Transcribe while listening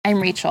I'm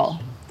Rachel,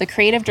 the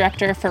creative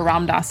director for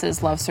Ram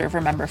Dass's Love Serve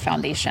Remember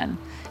Foundation,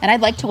 and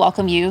I'd like to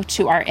welcome you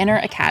to our Inner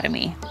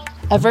Academy,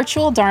 a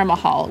virtual Dharma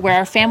hall where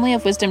our family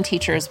of wisdom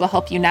teachers will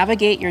help you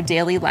navigate your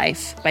daily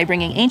life by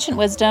bringing ancient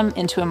wisdom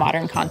into a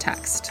modern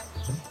context.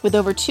 With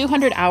over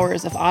 200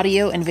 hours of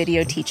audio and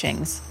video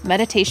teachings,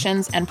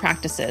 meditations, and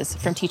practices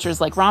from teachers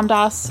like Ram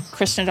Dass,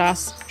 Krishna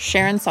Das,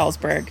 Sharon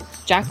Salzberg,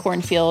 Jack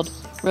Kornfield,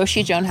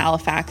 Roshi Joan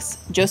Halifax,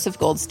 Joseph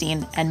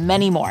Goldstein, and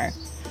many more,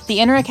 the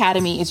Inner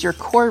Academy is your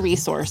core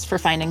resource for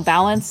finding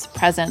balance,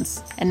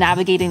 presence, and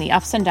navigating the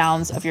ups and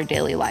downs of your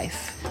daily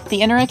life.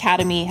 The Inner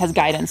Academy has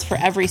guidance for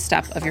every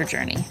step of your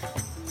journey.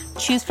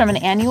 Choose from an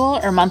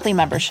annual or monthly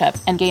membership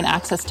and gain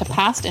access to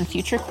past and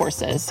future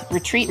courses,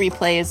 retreat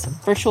replays,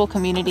 virtual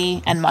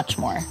community, and much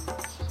more.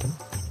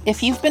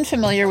 If you've been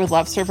familiar with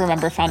Love Serve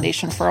Remember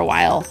Foundation for a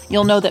while,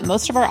 you'll know that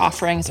most of our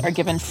offerings are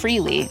given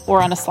freely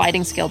or on a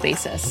sliding scale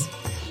basis.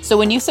 So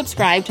when you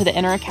subscribe to the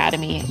Inner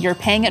Academy, you're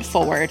paying it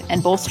forward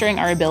and bolstering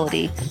our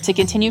ability to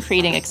continue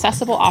creating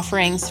accessible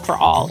offerings for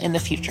all in the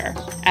future,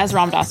 as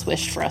Ram Dass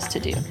wished for us to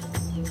do.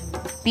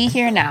 Be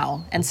here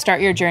now and start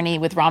your journey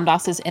with Ram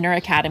Dass's Inner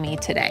Academy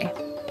today.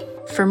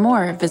 For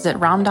more, visit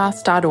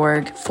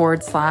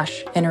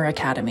ramdass.org/Inner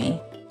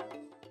Academy.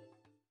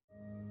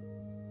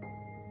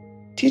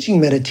 Teaching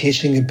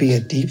meditation can be a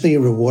deeply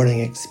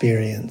rewarding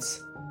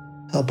experience.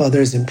 Help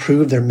others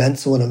improve their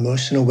mental and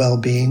emotional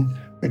well-being,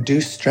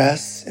 reduce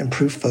stress,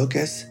 improve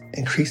focus,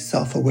 increase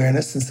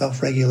self-awareness and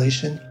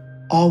self-regulation,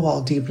 all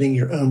while deepening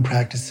your own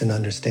practice and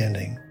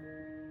understanding.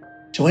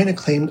 Join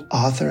acclaimed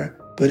author,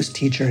 Buddhist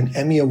teacher, and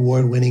Emmy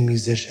Award-winning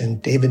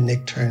musician David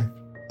Nichtern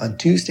on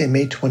Tuesday,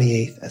 May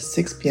 28th at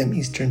 6 p.m.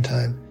 Eastern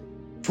Time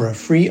for a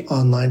free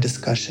online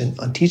discussion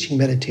on teaching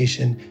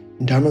meditation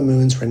in Dharma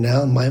Moon's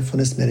renowned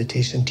mindfulness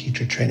meditation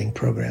teacher training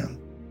program.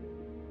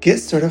 Get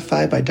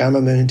certified by Dharma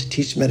Moon to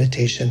teach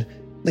meditation,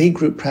 lead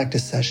group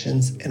practice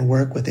sessions, and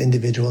work with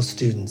individual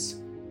students.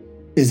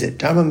 Visit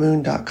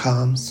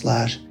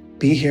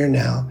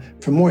dharmamoon.com/BeHereNow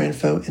for more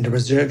info and to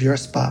reserve your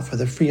spot for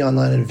the free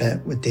online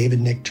event with David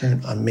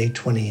Nichtern on May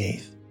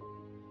 28th.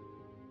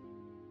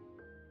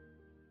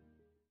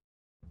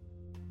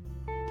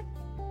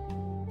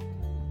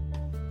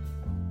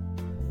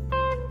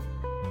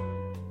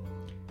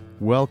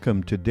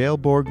 Welcome to Dale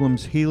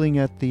Borglum's Healing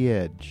at the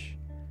Edge.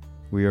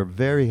 We are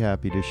very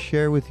happy to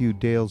share with you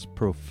Dale's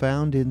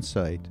profound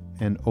insight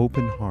and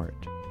open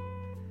heart.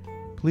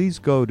 Please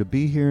go to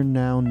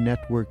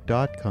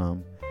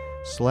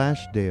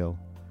BeHereNowNetwork.com/Dale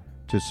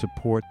to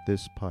support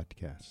this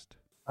podcast.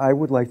 I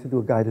would like to do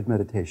a guided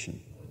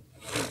meditation,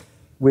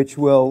 which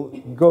will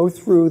go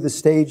through the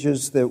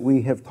stages that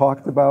we have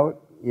talked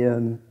about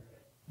in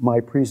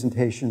my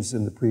presentations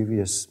in the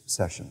previous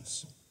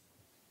sessions.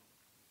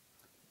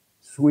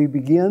 So we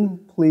begin,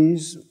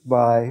 please,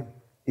 by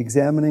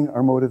examining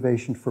our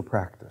motivation for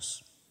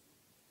practice.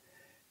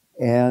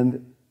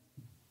 And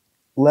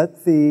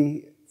let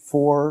the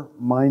four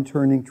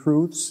mind-turning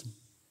truths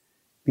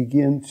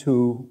begin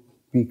to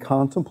be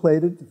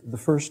contemplated. The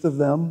first of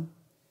them,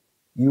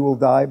 you will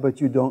die, but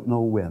you don't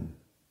know when.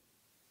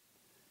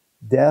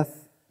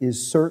 Death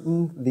is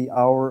certain, the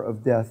hour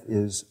of death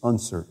is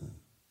uncertain.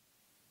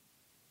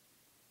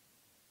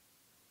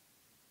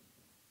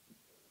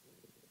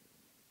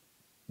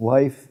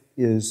 Life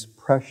is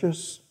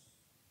precious.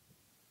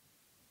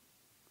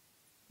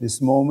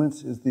 This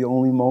moment is the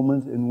only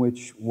moment in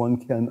which one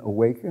can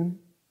awaken.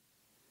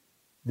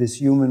 This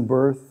human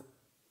birth,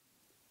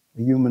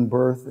 a human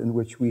birth in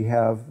which we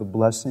have the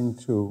blessing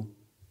to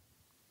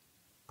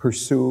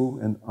pursue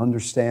and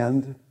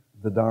understand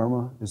the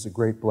Dharma, is a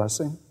great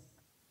blessing,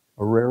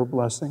 a rare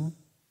blessing.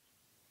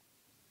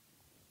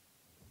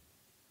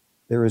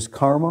 There is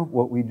karma.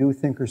 What we do,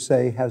 think, or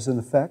say has an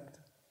effect.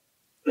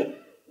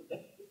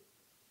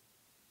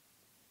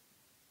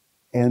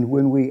 And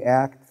when we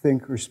act,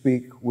 think, or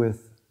speak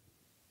with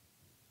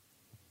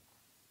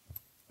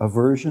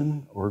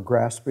aversion or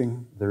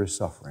grasping, there is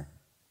suffering.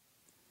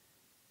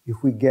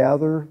 If we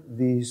gather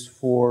these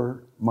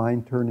four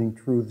mind-turning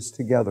truths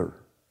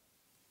together,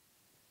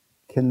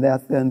 can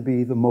that then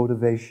be the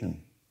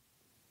motivation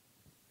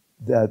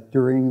that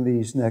during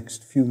these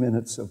next few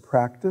minutes of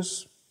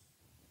practice,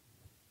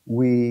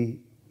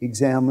 we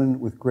examine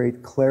with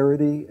great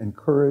clarity and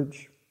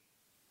courage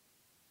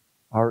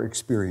our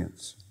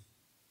experience?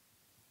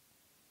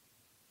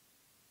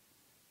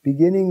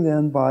 Beginning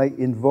then by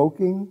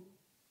invoking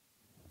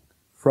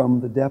from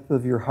the depth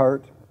of your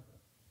heart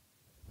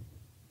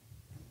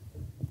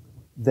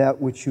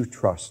that which you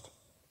trust.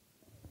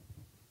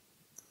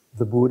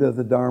 The Buddha,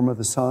 the Dharma,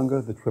 the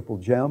Sangha, the Triple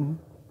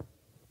Gem,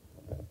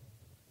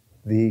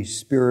 the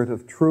Spirit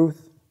of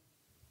Truth,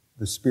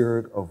 the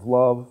Spirit of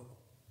Love,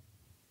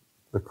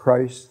 the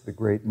Christ, the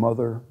Great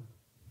Mother,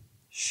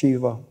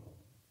 Shiva.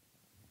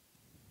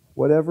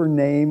 Whatever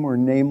name or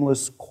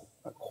nameless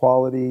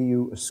quality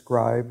you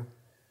ascribe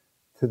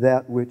to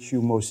that which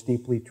you most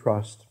deeply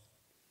trust,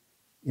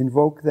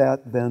 invoke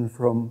that then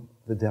from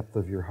the depth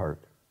of your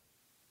heart,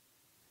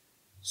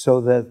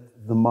 so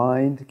that the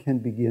mind can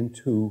begin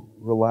to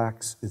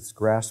relax its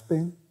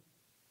grasping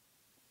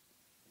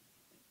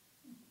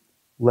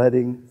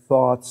letting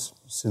thoughts,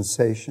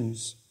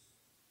 sensations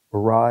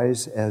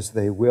arise as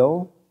they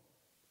will,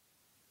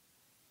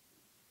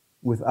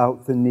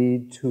 without the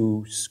need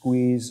to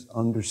squeeze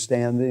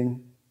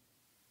understanding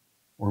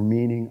or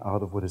meaning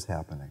out of what is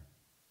happening.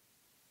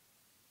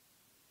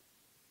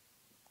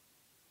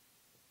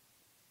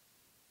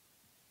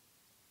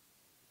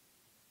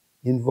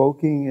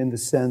 Invoking in the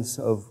sense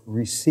of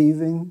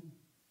receiving,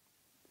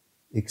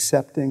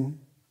 accepting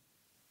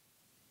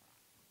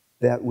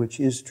that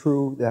which is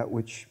true, that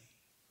which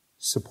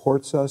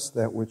supports us,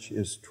 that which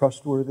is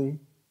trustworthy.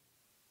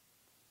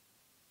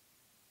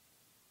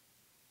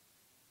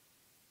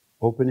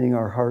 Opening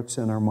our hearts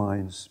and our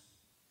minds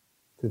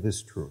to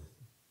this truth.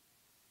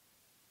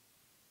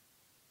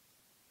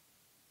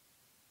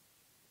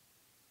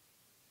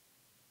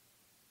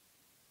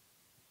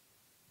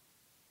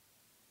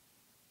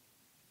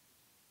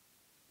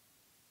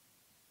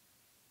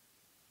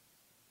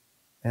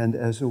 And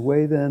as a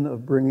way then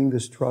of bringing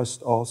this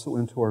trust also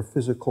into our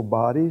physical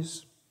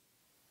bodies,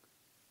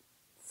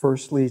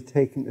 firstly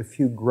taking a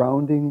few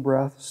grounding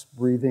breaths,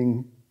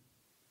 breathing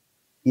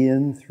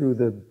in through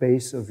the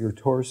base of your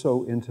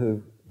torso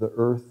into the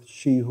earth,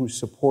 she who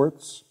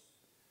supports,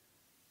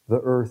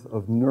 the earth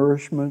of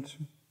nourishment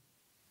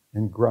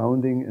and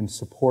grounding and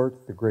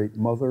support, the Great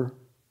Mother,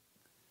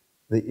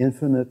 the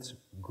infinite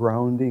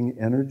grounding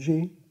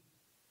energy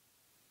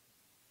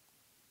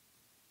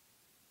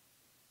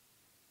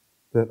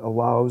that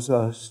allows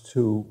us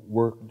to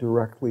work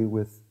directly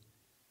with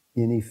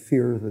any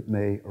fear that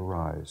may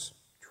arise.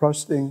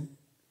 Trusting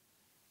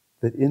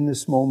that in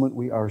this moment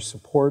we are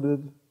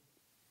supported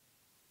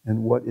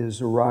and what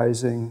is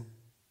arising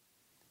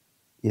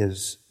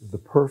is the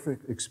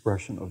perfect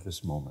expression of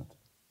this moment,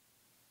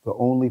 the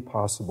only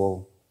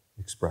possible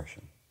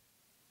expression,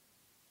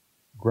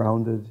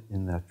 grounded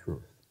in that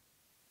truth.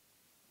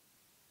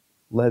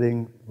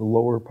 Letting the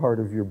lower part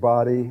of your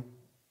body,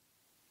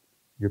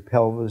 your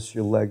pelvis,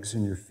 your legs,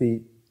 and your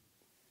feet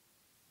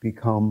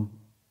become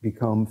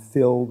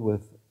filled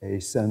with a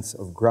sense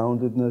of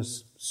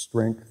groundedness,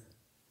 strength,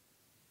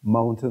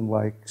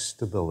 mountain-like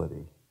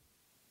stability.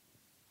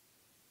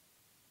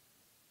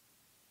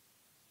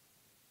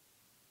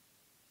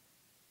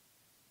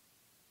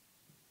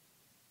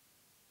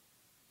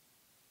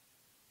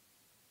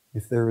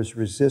 If there is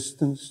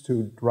resistance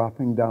to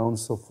dropping down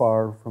so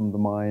far from the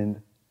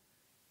mind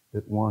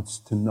that wants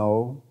to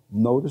know,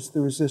 notice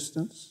the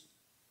resistance.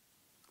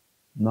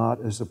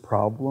 Not as a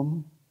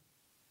problem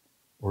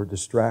or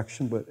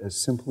distraction, but as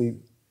simply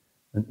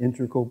an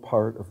integral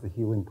part of the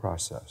healing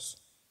process.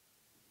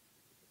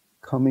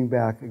 Coming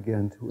back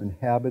again to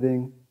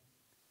inhabiting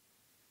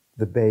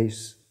the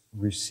base,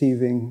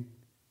 receiving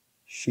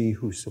she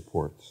who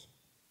supports.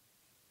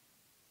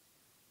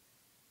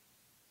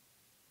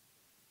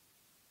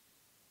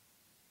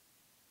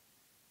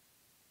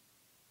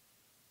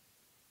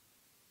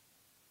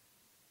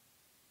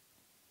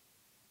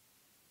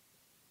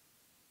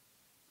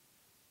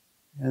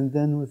 And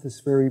then with this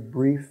very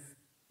brief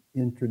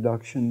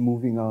introduction,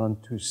 moving on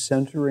to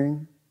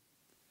centering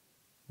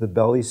the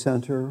belly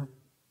center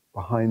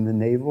behind the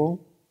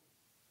navel.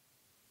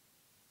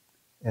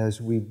 As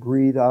we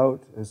breathe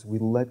out, as we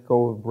let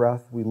go of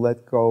breath, we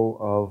let go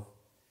of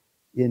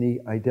any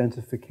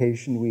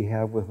identification we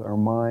have with our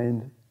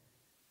mind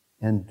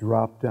and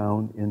drop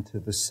down into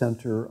the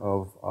center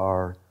of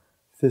our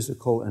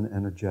physical and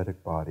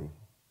energetic body.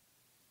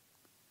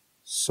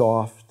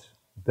 Soft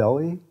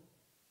belly,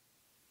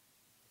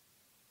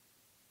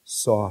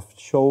 soft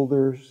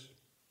shoulders,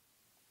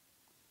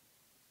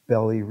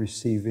 belly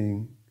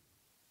receiving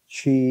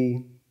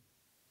chi,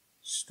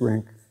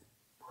 strength,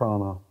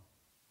 prana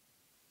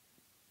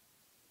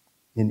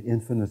in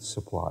infinite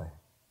supply.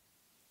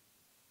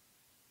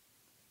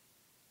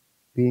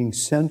 Being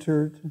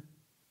centered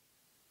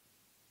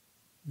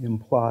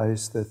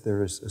implies that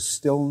there is a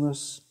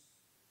stillness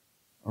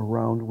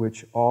around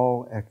which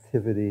all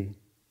activity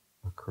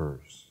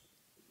occurs.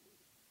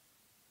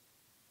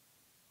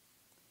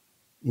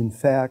 In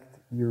fact,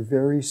 your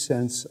very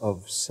sense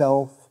of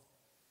self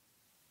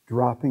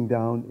dropping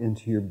down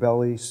into your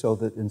belly so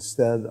that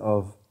instead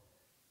of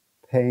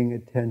paying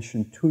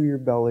attention to your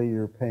belly,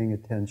 you're paying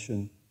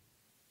attention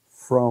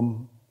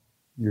from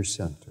your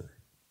center.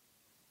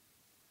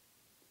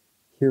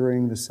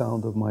 Hearing the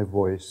sound of my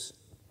voice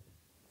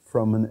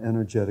from an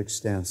energetic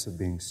stance of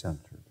being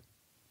centered.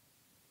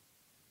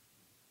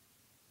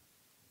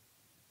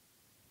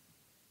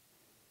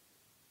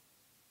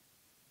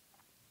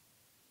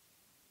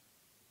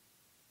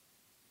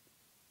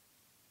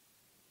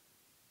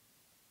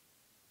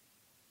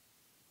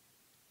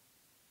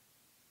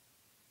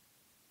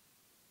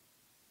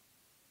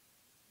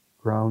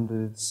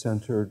 Grounded,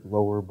 centered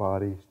lower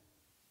body,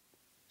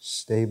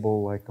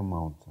 stable like a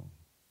mountain.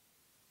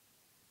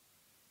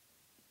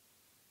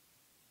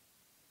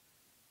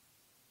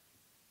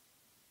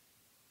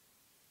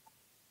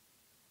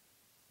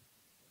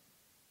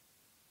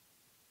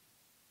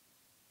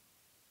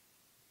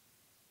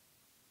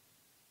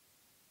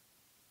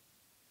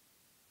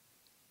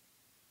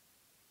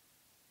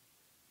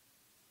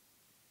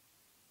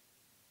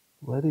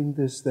 Letting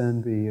this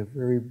then be a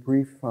very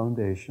brief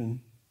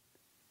foundation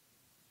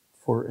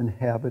for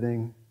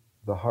inhabiting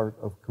the heart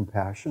of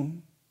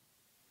compassion,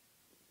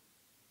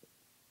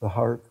 the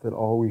heart that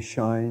always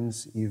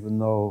shines even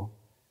though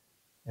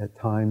at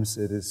times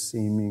it is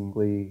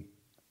seemingly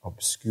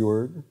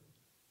obscured,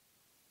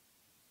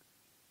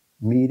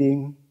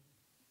 meeting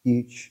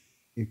each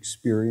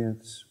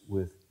experience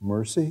with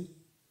mercy,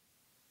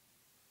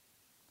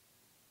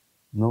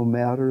 no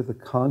matter the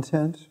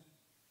content.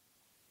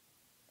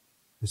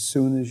 As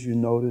soon as you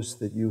notice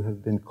that you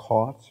have been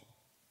caught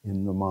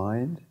in the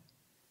mind,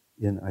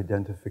 in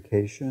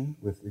identification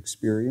with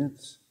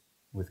experience,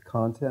 with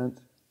content,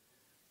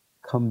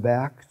 come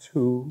back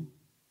to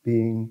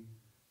being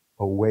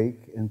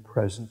awake and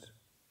present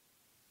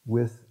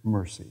with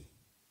mercy.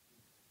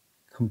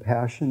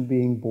 Compassion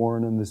being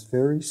born in this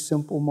very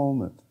simple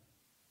moment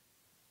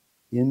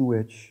in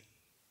which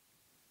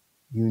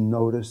you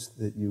notice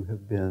that you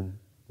have been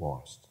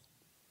lost.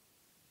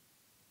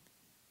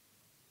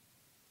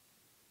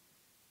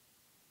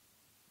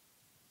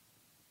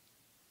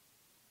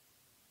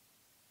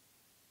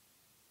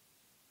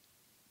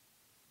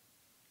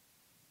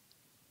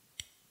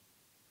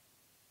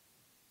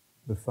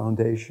 The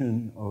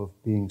foundation of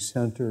being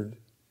centered,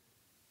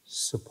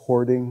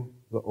 supporting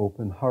the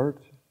open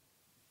heart,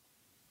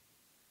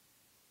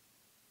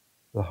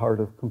 the heart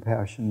of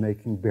compassion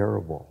making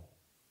bearable,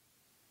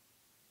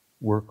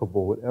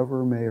 workable,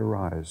 whatever may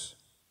arise,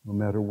 no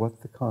matter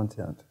what the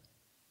content.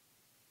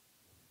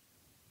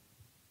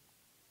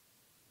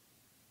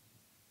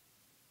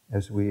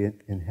 As we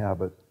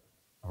inhabit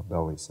our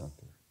belly center.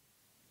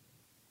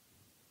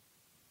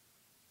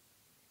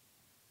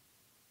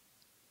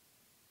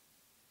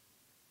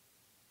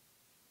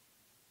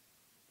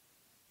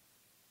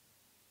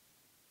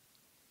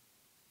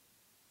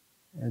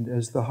 And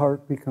as the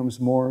heart becomes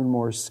more and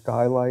more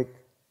sky-like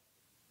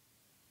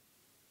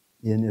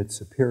in its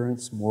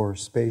appearance, more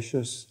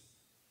spacious,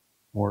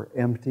 more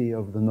empty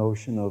of the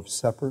notion of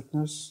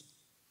separateness,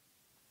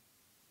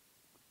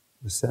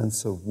 the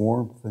sense of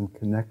warmth and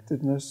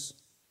connectedness,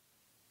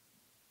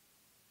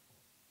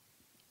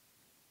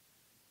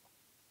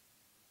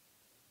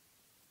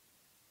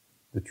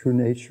 the true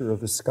nature of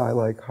the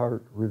sky-like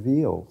heart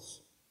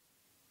reveals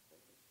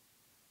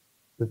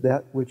that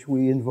that which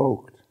we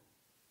invoked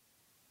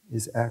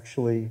is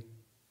actually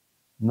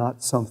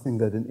not something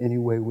that in any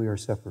way we are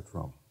separate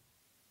from.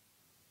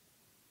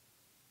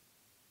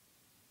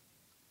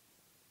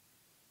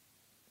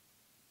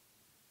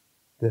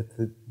 That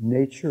the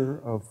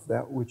nature of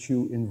that which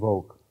you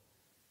invoke,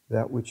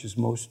 that which is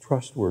most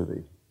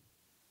trustworthy,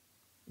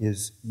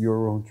 is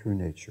your own true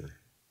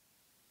nature.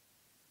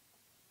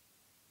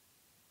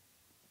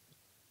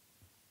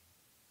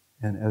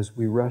 And as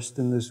we rest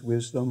in this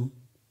wisdom,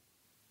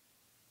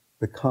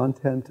 the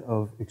content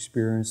of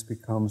experience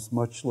becomes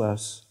much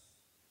less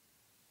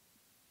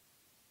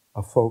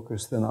a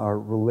focus than our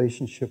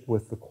relationship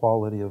with the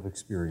quality of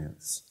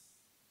experience.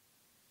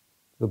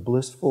 The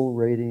blissful,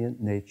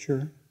 radiant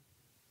nature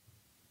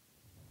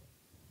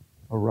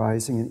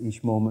arising in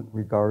each moment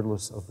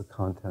regardless of the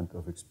content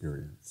of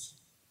experience.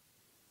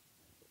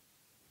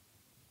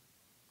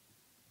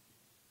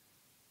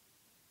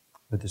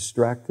 A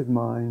distracted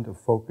mind, a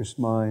focused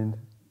mind,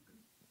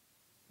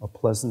 a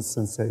pleasant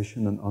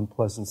sensation, an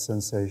unpleasant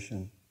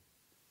sensation.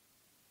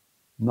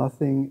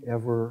 Nothing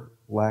ever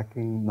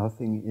lacking,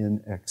 nothing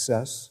in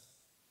excess.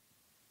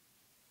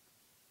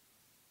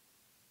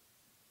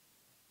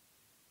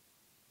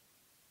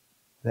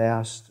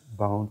 Vast,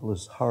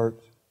 boundless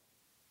heart.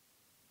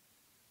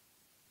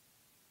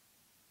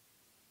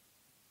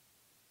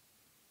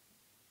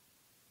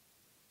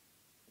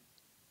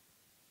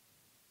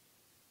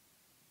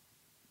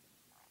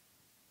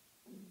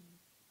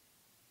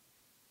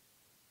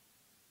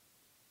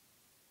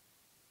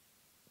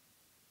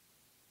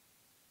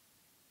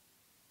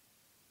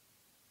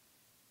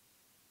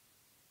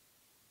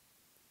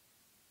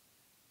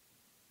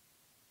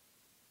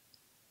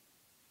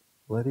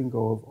 Letting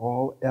go of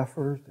all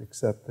effort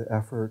except the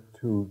effort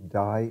to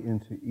die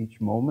into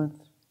each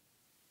moment,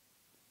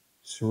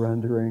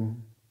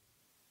 surrendering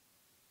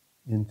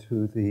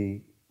into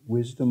the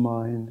wisdom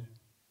mind,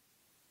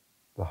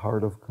 the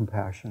heart of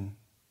compassion,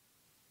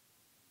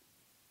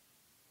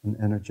 an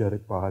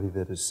energetic body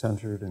that is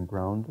centered and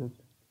grounded.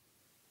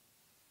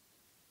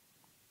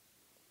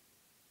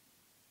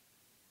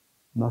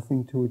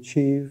 Nothing to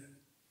achieve,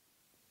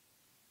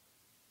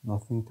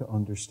 nothing to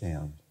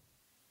understand.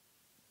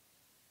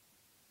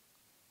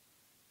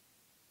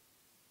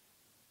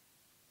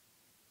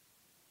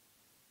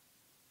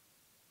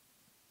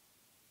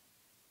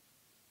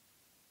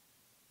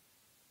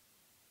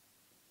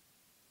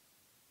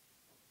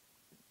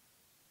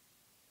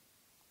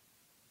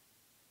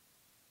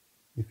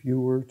 If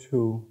you were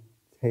to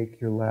take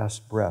your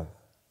last breath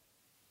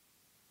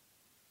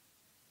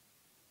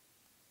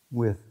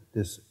with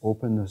this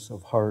openness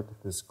of heart,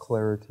 this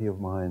clarity of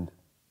mind,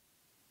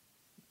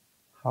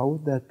 how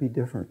would that be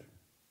different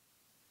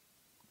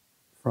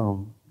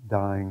from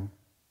dying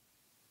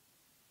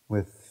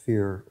with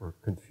fear or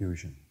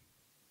confusion?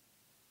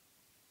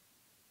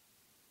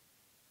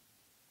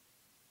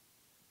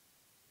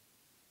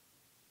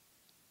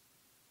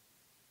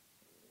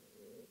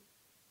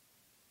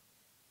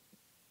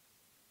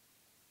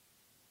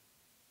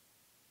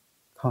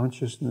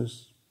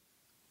 consciousness,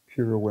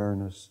 pure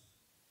awareness,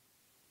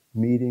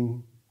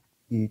 meeting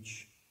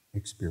each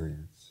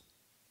experience.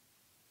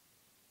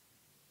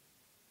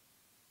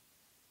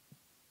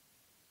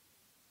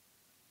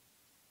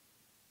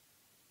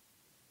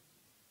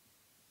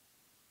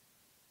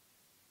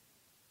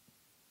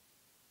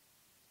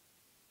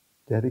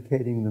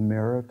 Dedicating the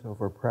merit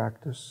of our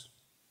practice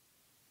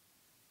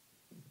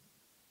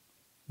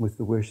with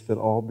the wish that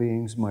all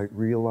beings might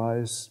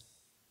realize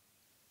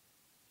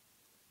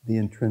the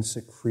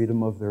intrinsic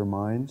freedom of their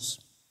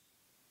minds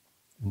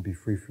and be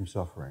free from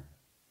suffering.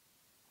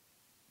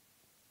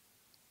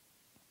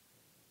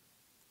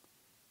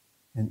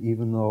 And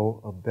even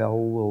though a bell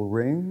will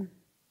ring,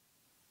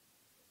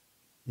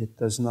 it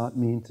does not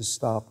mean to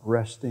stop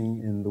resting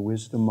in the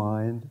wisdom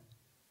mind,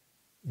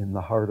 in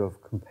the heart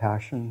of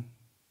compassion,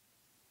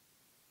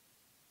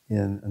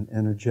 in an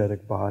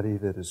energetic body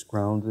that is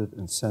grounded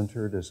and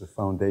centered as a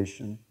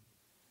foundation,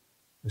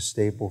 a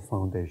stable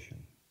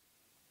foundation.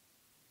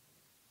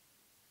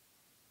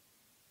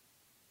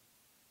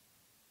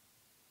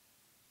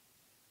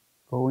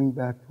 Going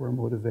back to our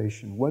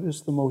motivation, what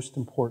is the most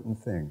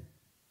important thing?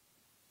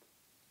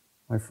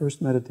 My first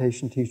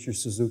meditation teacher,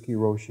 Suzuki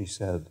Roshi,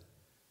 said,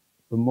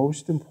 the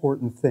most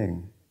important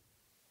thing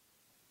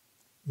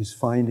is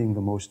finding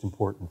the most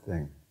important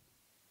thing.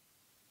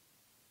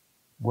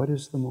 What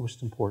is the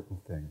most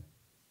important thing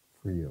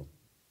for you?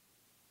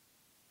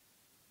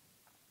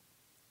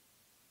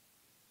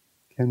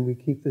 Can we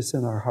keep this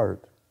in our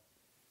heart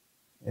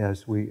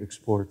as we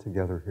explore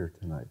together here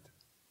tonight?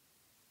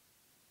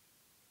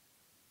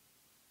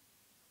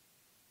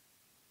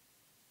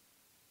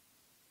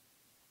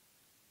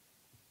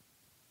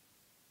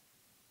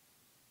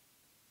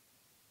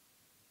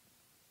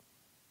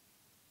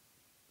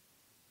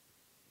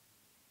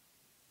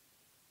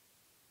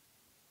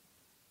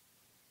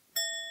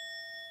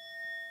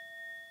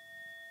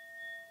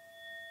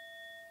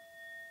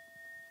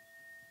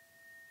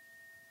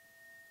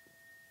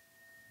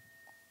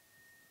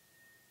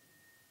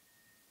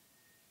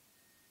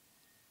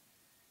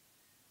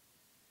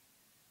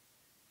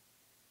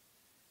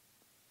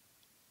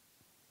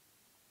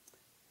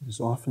 It is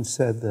often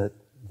said that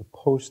the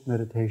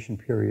post-meditation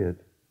period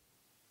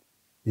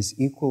is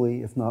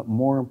equally, if not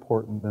more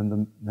important than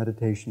the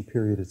meditation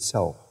period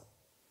itself.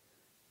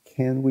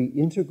 Can we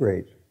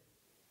integrate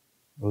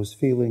those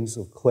feelings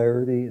of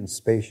clarity and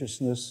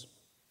spaciousness,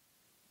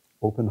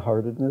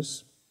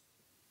 open-heartedness,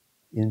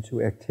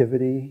 into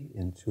activity,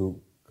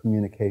 into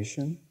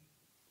communication,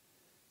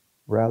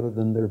 rather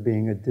than there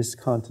being a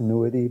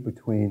discontinuity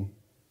between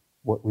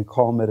what we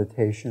call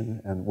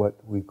meditation and what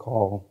we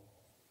call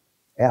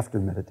after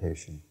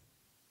meditation?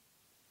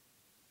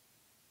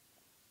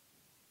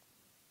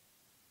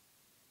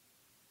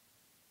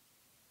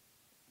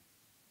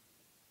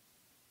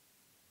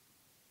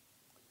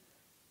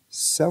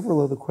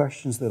 Several of the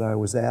questions that I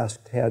was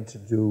asked had to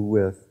do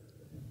with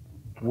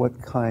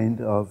what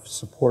kind of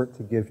support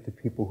to give to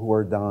people who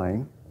are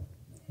dying.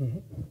 Mm-hmm.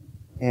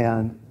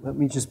 And let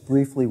me just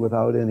briefly,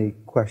 without any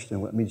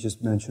question, let me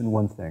just mention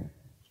one thing.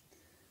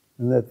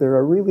 And that there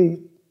are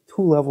really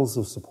two levels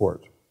of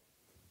support.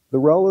 The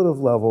relative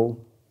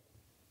level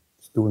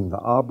is doing the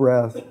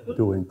breath,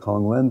 doing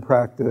Tonglen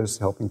practice,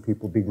 helping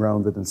people be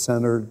grounded and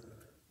centered,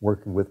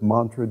 working with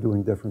mantra,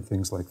 doing different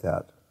things like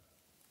that.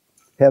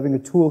 Having a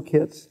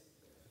toolkit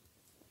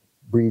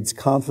breeds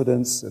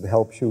confidence. It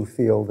helps you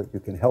feel that you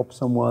can help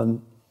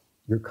someone.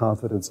 Your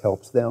confidence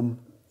helps them.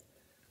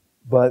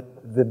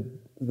 But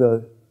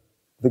the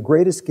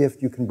greatest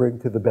gift you can bring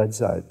to the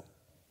bedside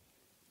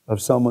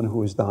of someone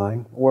who is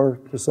dying or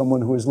to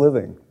someone who is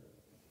living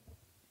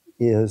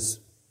is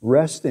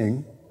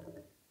resting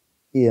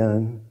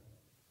in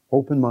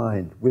open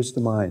mind,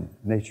 wisdom mind,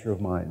 nature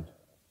of mind.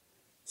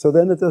 So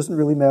then it doesn't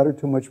really matter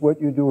too much what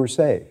you do or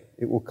say.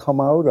 It will come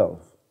out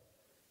of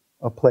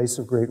a place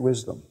of great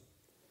wisdom.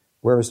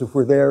 Whereas if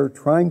we're there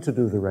trying to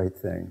do the right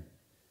thing,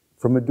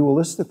 from a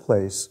dualistic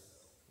place,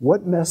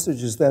 what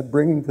message is that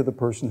bringing to the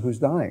person who's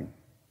dying?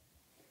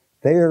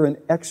 They are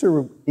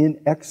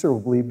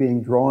inexorably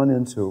being drawn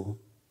into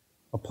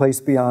a place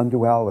beyond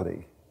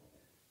duality.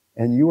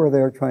 And you are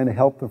there trying to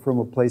help them from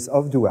a place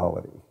of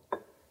duality.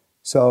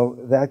 So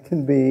it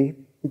can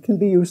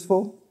be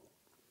useful.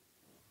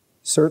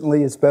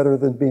 Certainly it's better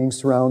than being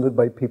surrounded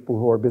by people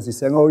who are busy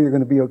saying, oh, you're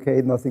going to be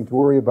okay, nothing to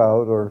worry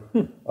about, or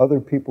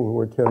other people who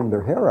are tearing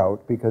their hair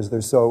out because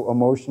they're so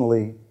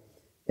emotionally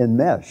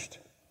enmeshed.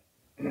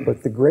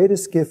 But the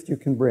greatest gift you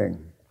can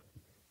bring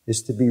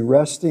is to be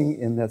resting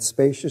in that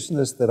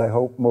spaciousness that I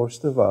hope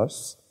most of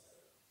us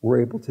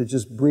were able to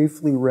just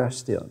briefly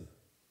rest in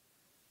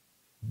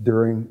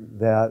during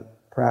that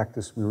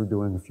practice we were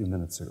doing a few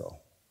minutes ago.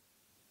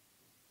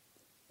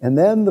 And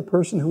then the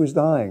person who is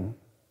dying,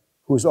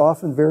 who is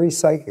often very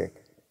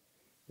psychic,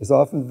 is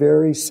often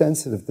very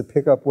sensitive to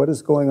pick up what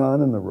is going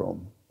on in the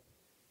room,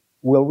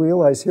 will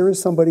realize here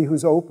is somebody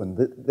who's open,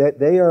 that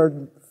they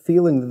are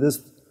feeling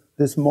that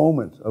this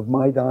moment of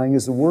my dying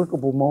is a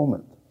workable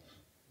moment.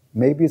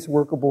 Maybe it's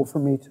workable for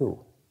me too.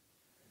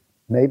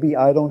 Maybe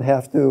I don't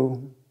have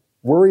to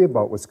worry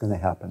about what's going to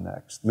happen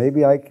next.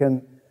 Maybe I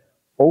can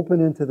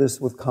open into this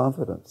with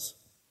confidence,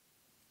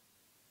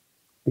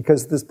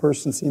 because this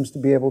person seems to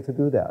be able to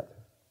do that.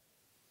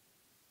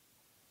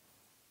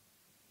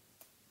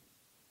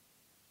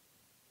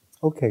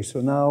 Okay, so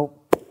now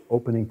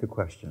opening to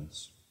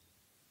questions.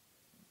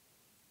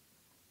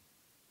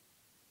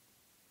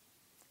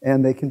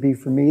 And they can be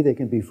for me, they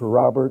can be for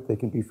Robert, they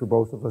can be for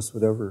both of us,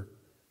 whatever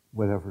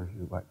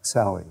you like.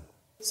 Sally.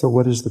 So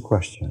what is the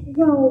question?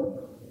 Well,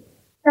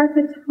 at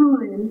the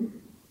time,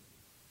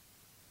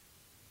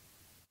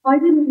 I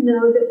didn't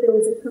know that there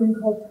was a term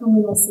called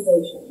terminal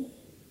sedation,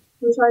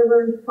 which I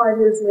learned 5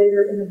 years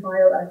later in a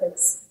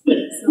bioethics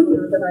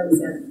seminar that I was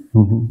in.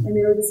 Mm-hmm. And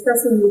they were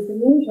discussing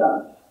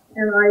euthanasia,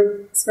 and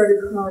I started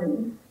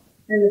crying.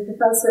 And the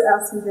professor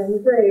asked me during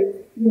the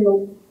break,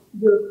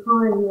 you're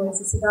crying, what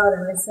is this about?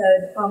 And I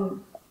said,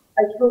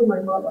 I killed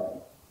my mother.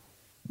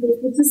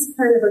 It was just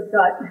kind of a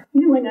gut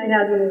feeling I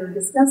had when we were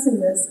discussing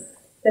this,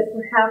 that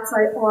perhaps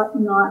I ought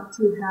not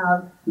to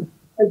have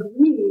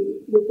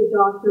agreed with the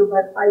doctor,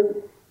 but I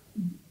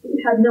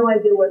had no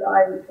idea what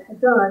I had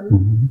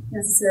done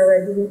necessarily.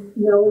 I didn't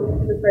know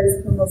the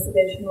phrase terminal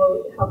sedation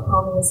or how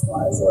common this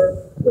was, or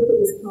if it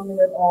was common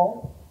at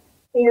all.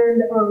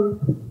 And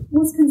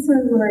was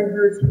concerned when I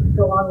heard she'd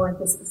go on like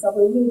this for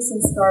several weeks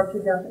and starve to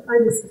death. I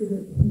just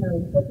didn't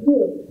know what to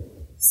do.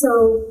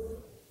 So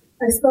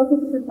I spoke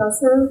with the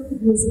professor,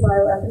 who's a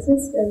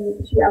bioethicist,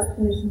 and she asked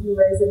permission to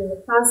raise it in the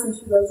class, and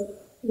she raised it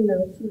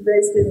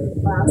in the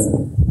class,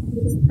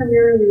 which was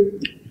primarily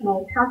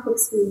Catholic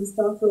students,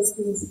 doctoral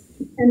students.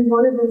 And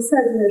one of them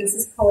said, this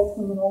is called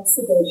terminal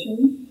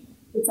sedation.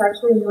 It's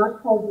actually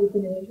not called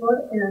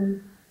euthanasia.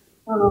 And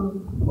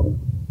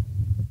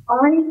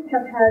I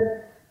have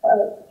had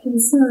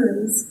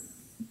concerns.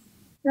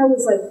 That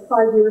was like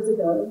 5 years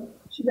ago.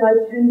 She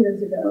died 10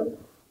 years ago.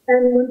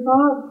 And when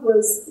Bob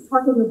was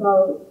talking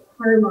about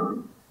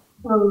karma,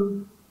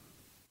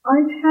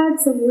 I've had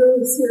some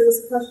really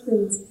serious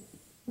questions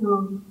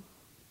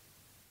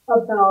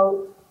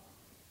about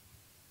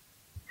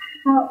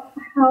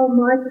how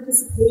my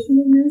participation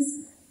in this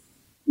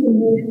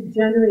may have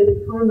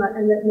generated karma,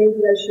 and that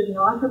maybe I should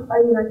not have.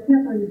 I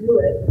can't undo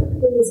it.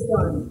 It was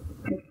done.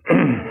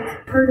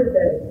 Part of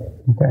it.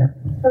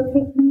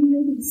 Okay, can you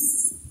maybe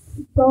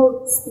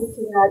both speak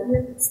to that?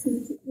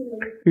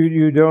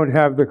 You don't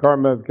have the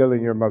karma of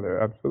killing your mother.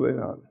 Absolutely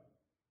not.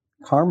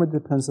 Karma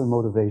depends on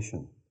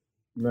motivation.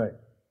 Right.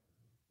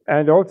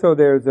 And also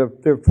there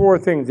are 4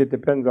 things it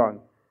depends on.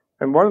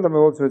 And one of them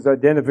also is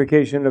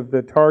identification of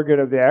the target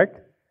of the act.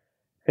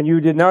 And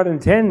you did not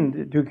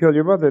intend to kill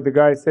your mother. The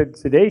guy said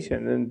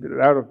sedation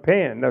and out of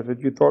pain. That's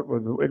what you thought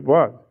it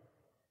was.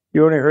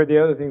 You only heard the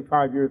other thing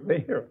 5 years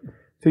later.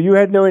 So you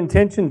had no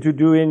intention to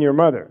do in your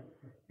mother.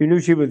 You knew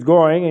she was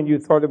going, and you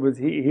thought it was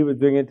he was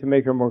doing it to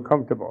make her more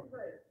comfortable.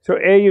 So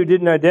A, you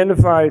didn't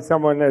identify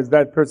someone as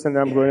that person,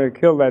 I'm going to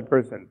kill that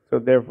person. So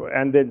therefore,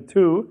 and then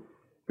 2,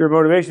 your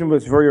motivation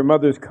was for your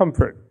mother's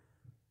comfort.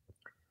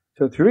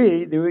 So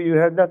 3, you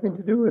had nothing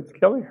to do with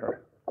killing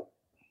her.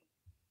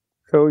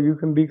 So you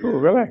can be cool,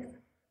 relax.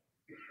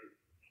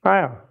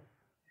 Smile.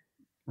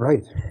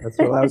 Right, that's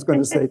what I was going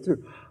to say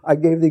too. I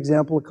gave the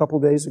example a couple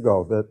days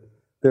ago that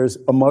there's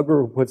a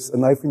mugger who puts a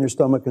knife in your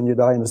stomach and you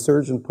die, and a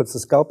surgeon puts a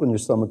scalpel in your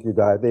stomach and you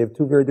die. They have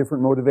 2 very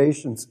different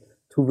motivations,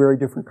 2 very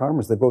different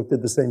karmas. They both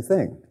did the same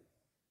thing.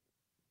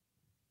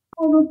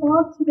 Although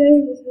Bob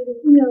today was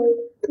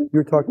really,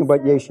 You're talking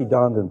about Yeshi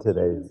Dandan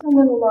today.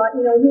 Someone a lot,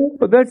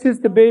 Well, that's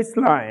just the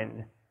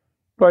baseline.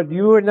 But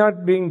you are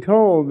not being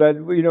told that,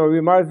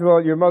 we might as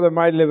well, your mother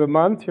might live a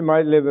month, she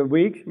might live a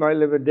week, she might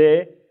live a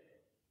day.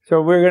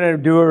 So we're going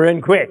to do her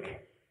in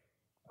quick.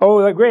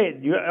 Oh,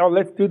 great.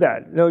 Let's do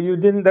that. No, you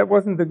didn't. That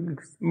wasn't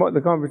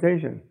the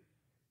conversation.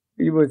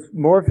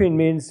 Morphine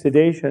means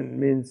sedation,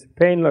 means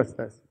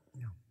painlessness,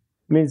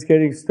 means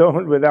getting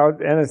stoned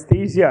without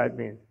anesthesia, it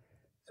means.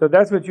 So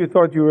that's what you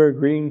thought you were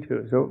agreeing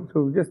to.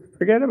 So just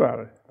forget about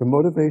it. The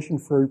motivation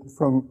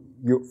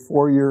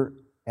for your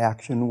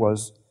action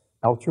was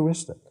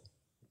altruistic.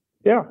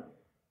 Yeah.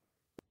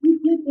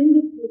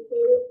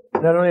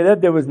 Not only that,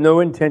 there was no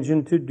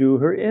intention to do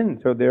her in,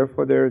 so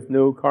therefore there is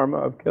no karma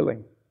of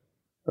killing.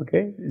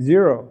 Okay?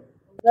 0.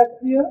 Is that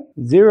clear?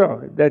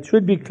 0. That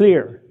should be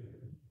clear.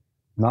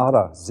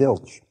 Nada.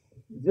 Zilch.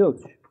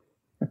 Zilch.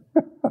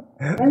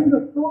 End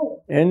of story.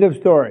 End of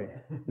story.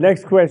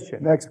 Next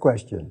question. Next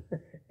question.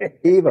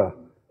 Eva.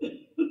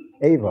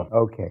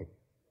 Okay.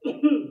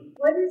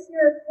 What is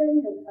your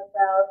opinion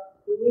about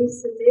being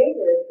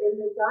sedated in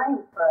the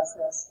dying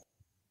process?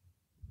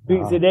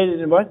 Being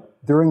sedated in what?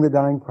 During the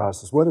dying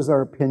process. What is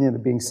our opinion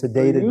of being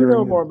sedated? You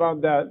know more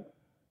about that.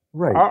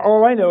 Right.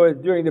 All I know is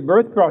during the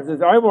birth process,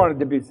 I wanted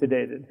to be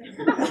sedated.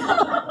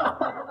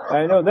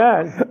 I know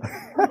that.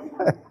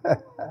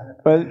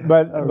 But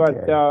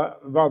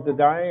about the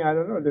dying, I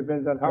don't know. It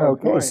depends on how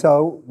it's going. Okay,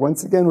 so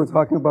once again, we're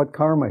talking about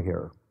karma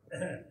here.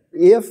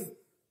 If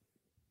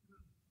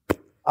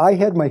I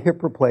had my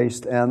hip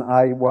replaced and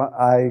I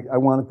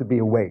wanted to be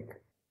awake,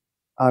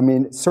 I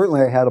mean, certainly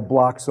I had a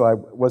block, so I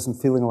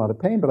wasn't feeling a lot of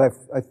pain, but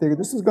I figured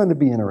this is going to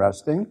be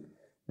interesting.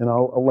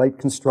 a light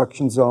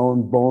construction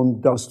zone,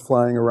 bone dust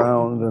flying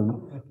around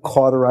and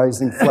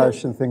cauterizing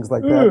flesh and things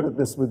like that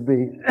this would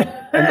be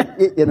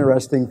an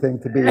interesting thing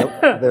to be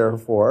there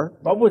for.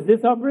 What was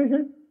this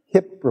operation?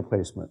 Hip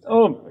replacement.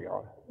 Oh my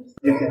God.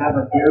 Did you have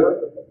a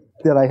beer?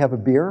 Did I have a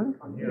beer?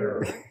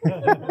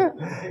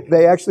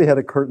 They actually had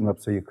a curtain up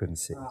so you couldn't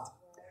see it.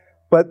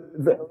 But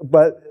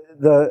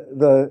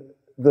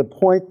the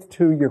point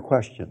to your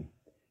question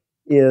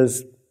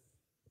is,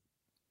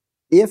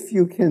 if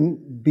you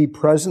can be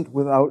present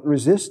without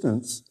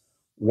resistance,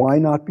 why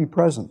not be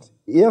present?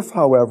 If,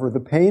 however,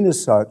 the pain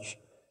is such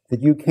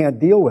that you can't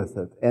deal with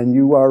it and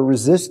you are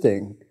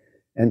resisting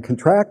and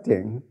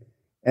contracting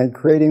and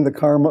creating the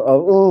karma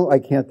of, oh, I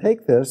can't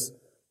take this,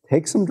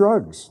 take some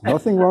drugs.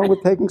 Nothing wrong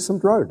with taking some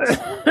drugs.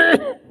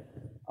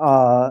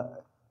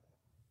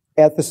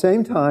 At the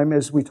same time,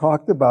 as we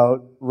talked about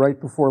right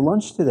before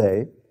lunch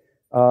today,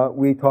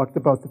 we talked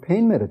about the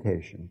pain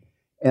meditation.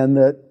 And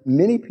that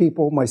many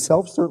people,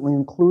 myself certainly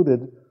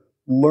included,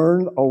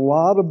 learn a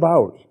lot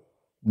about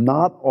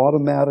not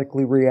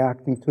automatically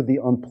reacting to the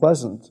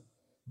unpleasant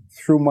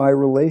through my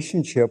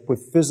relationship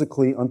with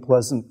physically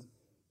unpleasant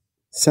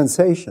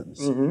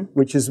sensations,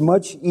 which is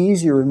much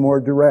easier and more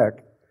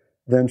direct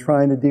than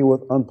trying to deal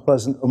with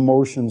unpleasant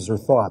emotions or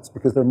thoughts,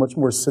 because they're much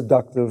more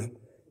seductive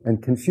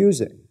and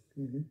confusing.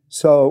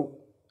 So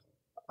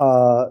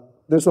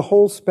there's a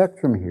whole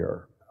spectrum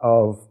here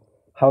of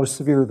how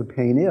severe the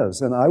pain is.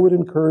 And I would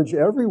encourage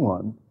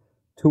everyone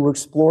to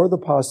explore the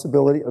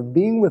possibility of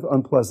being with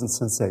unpleasant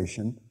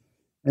sensation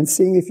and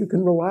seeing if you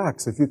can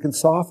relax, if you can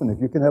soften, if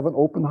you can have an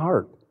open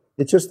heart.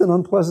 It's just an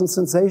unpleasant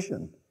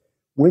sensation.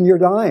 When you're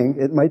dying,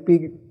 it might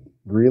be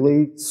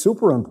really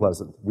super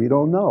unpleasant. We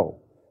don't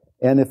know.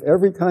 And if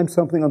every time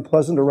something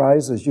unpleasant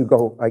arises, you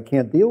go, I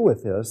can't deal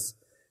with this,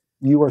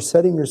 you are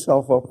setting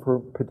yourself up for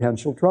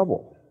potential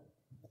trouble.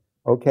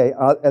 Okay,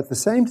 at the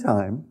same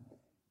time,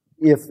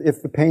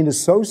 if the pain is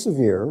so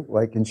severe,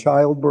 like in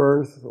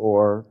childbirth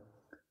or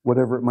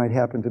whatever it might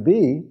happen to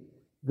be,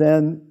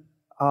 then,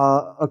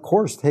 of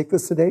course, take the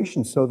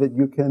sedation so that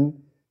you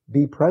can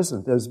be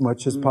present as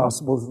much as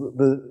possible.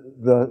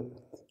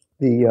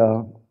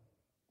 The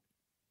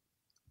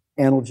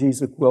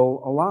analgesic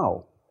will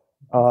allow.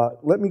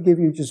 Let me give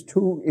you just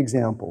two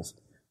examples.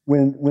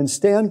 When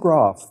Stan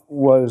Grof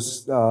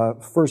was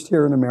first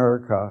here in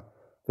America,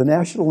 the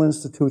National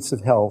Institutes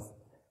of Health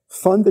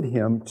funded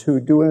him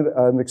to do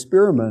an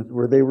experiment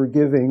where they were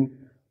giving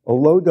a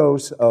low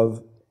dose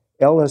of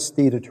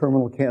LSD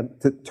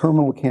to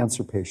terminal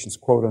cancer patients,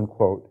 quote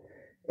unquote,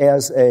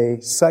 as a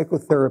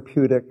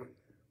psychotherapeutic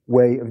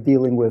way of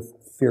dealing with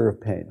fear of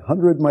pain.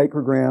 100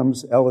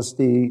 micrograms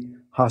LSD,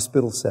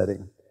 hospital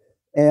setting.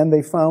 And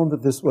they found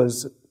that this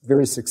was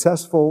very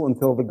successful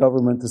until the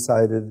government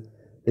decided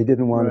they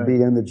didn't want to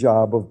be in the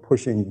job of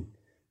pushing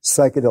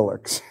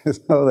psychedelics.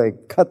 So they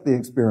cut the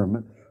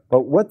experiment.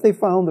 But what they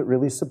found that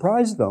really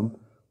surprised them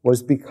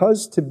was,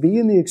 because to be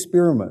in the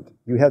experiment,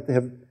 you had to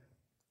have,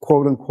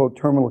 quote unquote,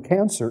 terminal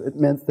cancer. It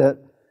meant that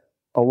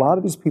a lot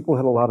of these people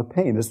had a lot of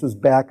pain. This was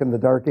back in the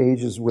dark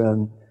ages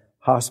when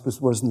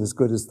hospice wasn't as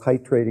good as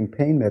titrating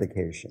pain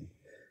medication.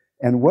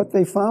 And what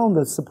they found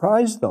that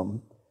surprised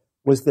them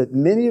was that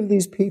many of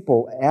these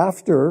people,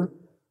 after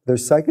their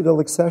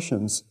psychedelic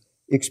sessions,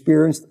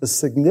 experienced a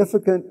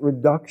significant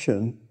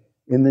reduction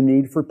in the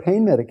need for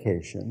pain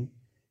medication,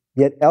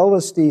 yet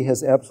LSD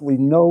has absolutely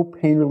no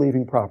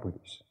pain-relieving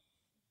properties.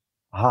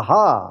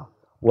 Ha!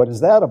 What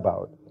is that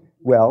about?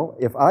 Well,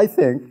 if I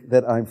think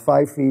that I'm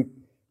 5 feet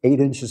 8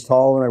 inches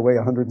tall and I weigh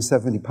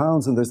 170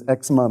 pounds and there's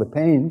X amount of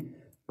pain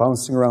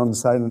bouncing around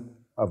inside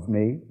of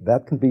me,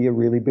 that can be a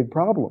really big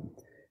problem.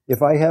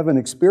 If I have an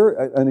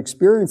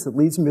experience that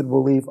leads me to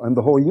believe I'm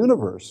the whole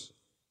universe,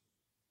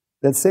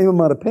 that same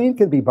amount of pain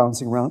can be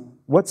bouncing around.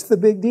 What's the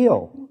big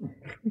deal?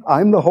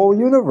 I'm the whole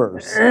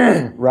universe,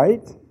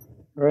 right?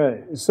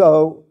 Right.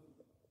 So,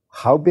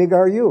 how big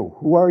are you?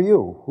 Who are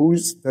you?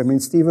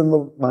 Stephen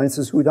Levine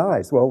says, who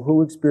dies? Well,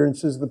 who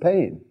experiences the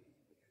pain?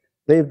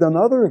 They've done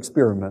other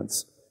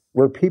experiments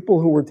where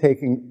people who were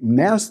taking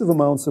massive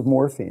amounts of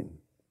morphine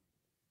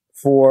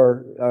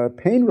for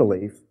pain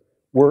relief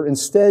were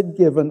instead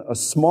given a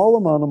small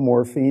amount of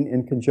morphine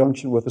in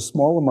conjunction with a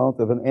small amount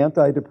of an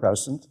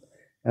antidepressant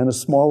and a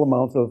small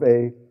amount of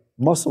a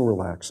muscle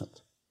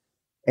relaxant.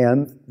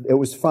 And it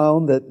was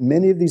found that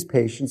many of these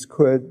patients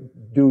could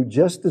do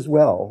just as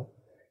well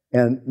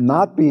and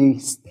not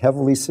be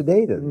heavily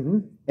sedated. Mm-hmm.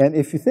 And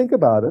if you think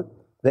about it,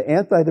 the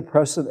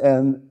antidepressant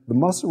and the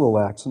muscle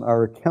relaxant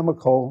are a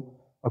chemical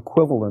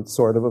equivalent,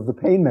 sort of the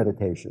pain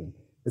meditation.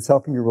 It's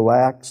helping you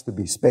relax, to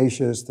be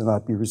spacious, to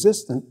not be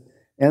resistant.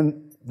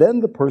 And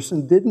then the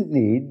person didn't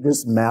need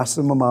this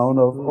massive amount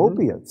of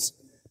opiates.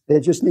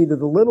 They just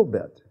needed a little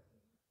bit.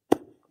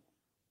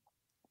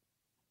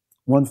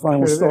 One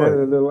final story. Added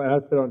a little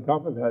acid on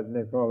top of that, and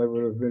they probably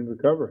would have been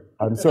recovered.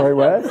 I'm sorry,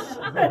 what?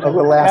 A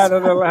little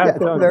acid on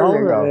top of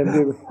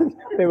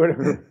it, they would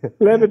have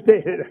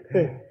levitated.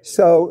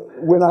 So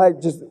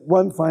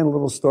one final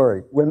little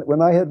story.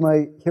 When I had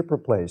my hip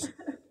replaced,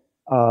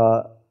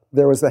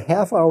 there was a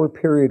half-hour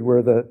period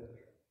where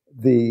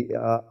the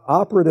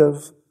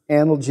operative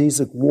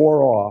analgesic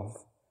wore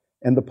off,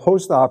 and the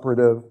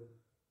post-operative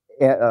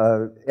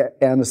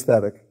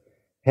anesthetic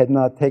had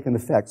not taken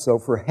effect. So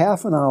for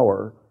half an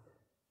hour,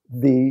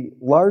 the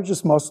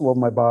largest muscle of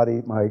my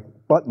body, my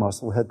butt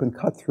muscle, had been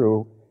cut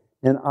through,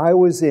 and I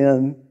was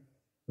in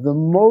the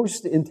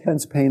most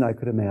intense pain I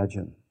could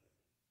imagine.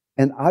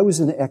 And I was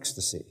in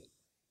ecstasy.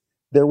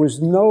 There was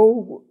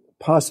no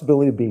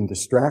possibility of being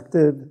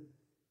distracted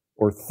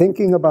or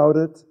thinking about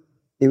it.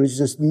 It was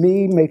just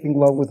me making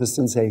love with the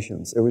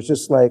sensations. It was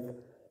just like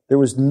there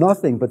was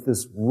nothing but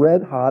this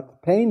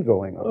red-hot pain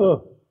going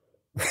on.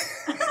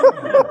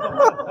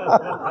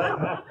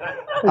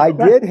 I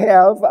did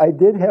have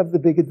the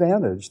big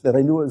advantage that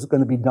I knew it was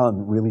going to be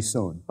done really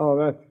soon. Oh,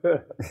 that's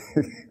good.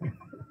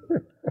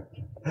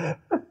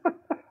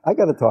 I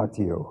got to talk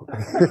to you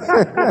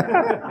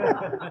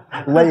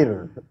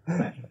later.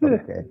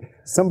 Okay.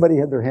 Somebody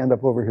had their hand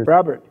up over here.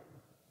 Robert.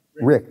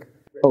 Rick.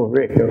 Oh,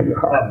 Rick.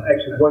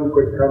 Actually, one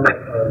quick comment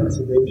on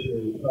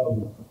sedation.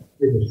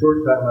 In the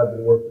short time I've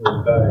been working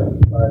with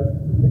dying,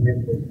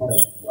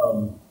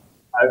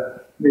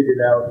 I've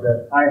figured out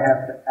that I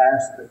have to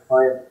ask the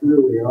client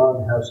early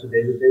on how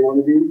sedated they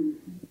want to be.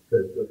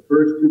 Because the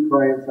first two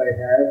clients I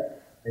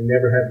had, I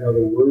never had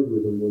another word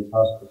with them was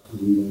hospice.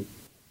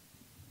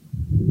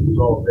 It was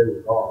all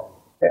very wrong.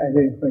 I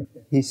didn't think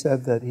that. He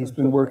said that he's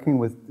been working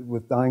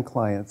with dying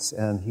clients,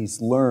 and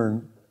he's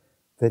learned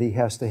that he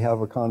has to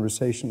have a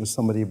conversation with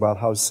somebody about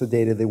how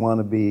sedated they want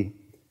to be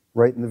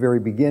right in the very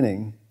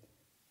beginning,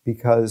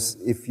 because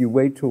if you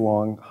wait too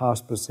long,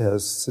 hospice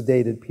has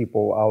sedated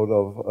people out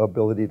of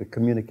ability to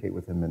communicate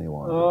with him any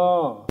longer.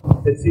 Oh.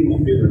 It seems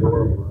to be the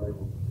norm, right?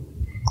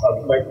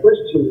 My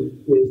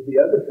question is the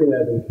other thing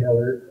I've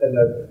encountered, and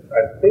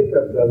I think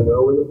I've done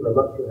well with it, but I'm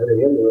not sure how to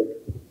handle it,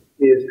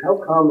 is how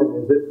common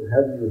is it to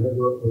have you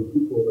handle it when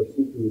people are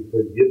seeking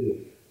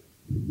forgiveness?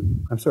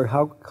 I'm sorry,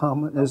 how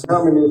common is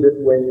How common is it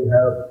when you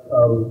have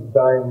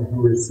dying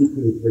who are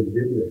seeking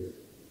forgiveness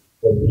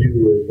from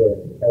you as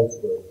a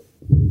counselor?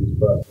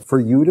 for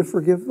you to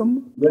forgive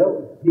them?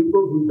 Well,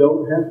 people who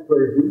don't have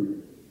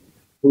clergy,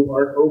 who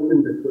aren't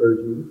open to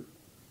clergy,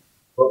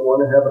 but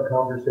want to have a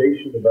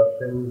conversation about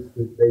things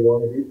that they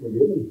want to be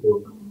forgiven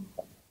for.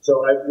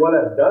 So what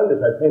I've done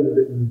is I've handled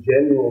it in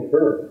general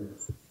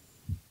terms.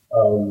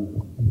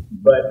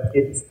 But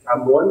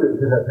I'm wondering,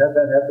 because I've had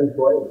that happen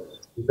twice.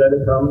 Is that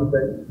a common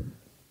thing?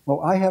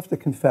 Well, I have to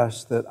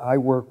confess that I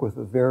work with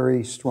a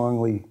very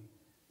strongly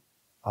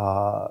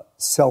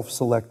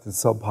self-selected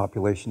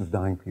subpopulation of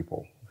dying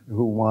people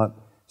who want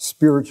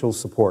spiritual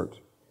support,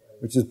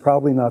 which is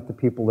probably not the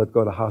people that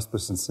go to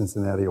hospice in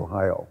Cincinnati,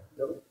 Ohio.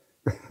 Nope.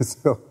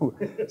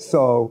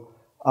 So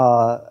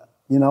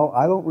you know,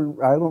 I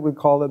don't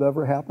recall it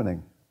ever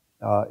happening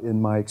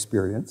in my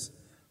experience.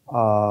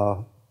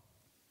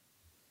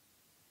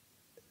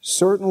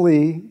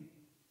 Certainly,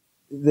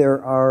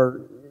 there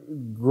are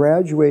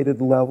graduated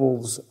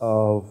levels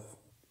of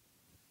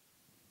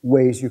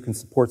ways you can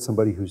support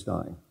somebody who's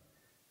dying.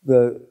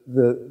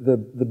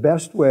 The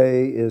best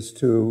way is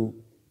to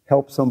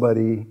help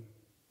somebody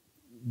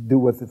do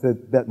what the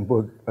Tibetan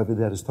Book of the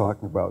Dead is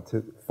talking about,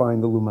 to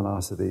find the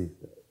luminosity,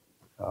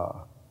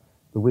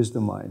 the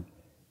wisdom mind.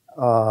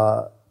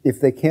 If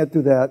they can't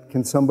do that,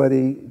 can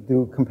somebody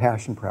do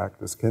compassion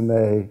practice? Can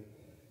they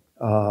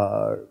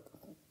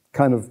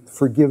kind of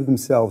forgive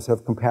themselves,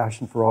 have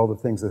compassion for all the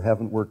things that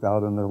haven't worked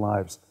out in their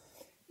lives?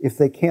 If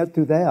they can't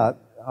do that,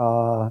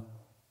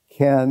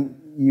 can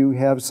you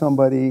have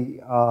somebody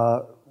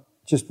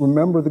just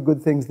remember the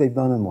good things they've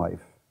done in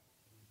life?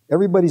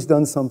 Everybody's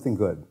done something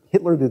good.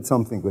 Hitler did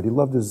something good. He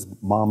loved his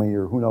mommy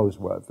or who knows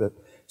what.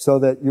 So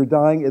that you're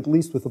dying at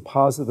least with a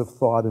positive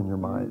thought in your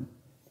mind.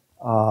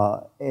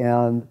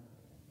 And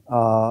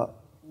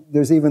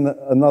there's even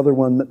another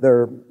one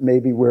there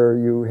maybe where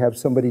you have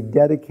somebody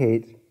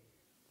dedicate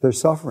their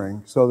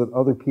suffering so that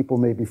other people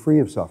may be free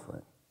of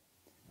suffering.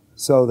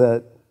 So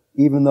that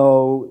even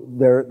though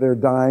they're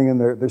dying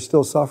and they're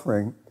still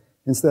suffering,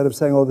 instead of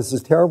saying, oh, this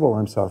is terrible,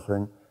 I'm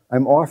suffering,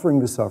 I'm offering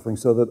the suffering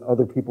so that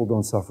other people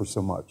don't suffer so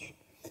much.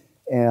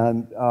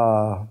 And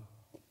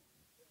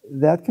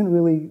that can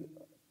really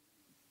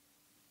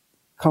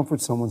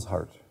comfort someone's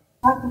heart.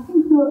 I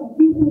think so. I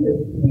think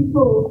that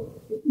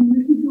people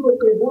need to do what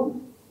they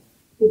want.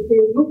 If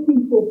they're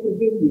looking for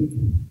forgiveness,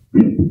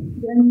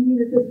 then you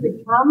just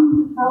become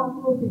the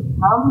counselor,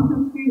 become the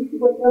priest,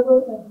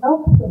 whatever, and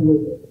help them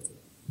with it.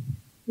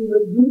 You know,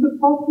 do the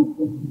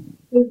practicing.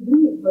 They're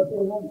doing what they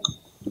want.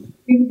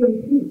 Give them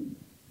peace.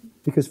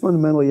 Because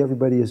fundamentally,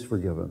 everybody is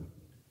forgiven.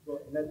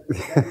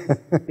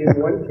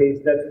 In one case,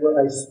 that's where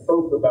I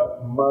spoke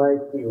about my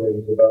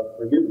feelings about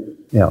forgiveness.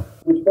 Yeah.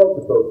 Which felt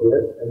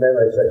appropriate, and then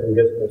I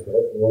second-guessed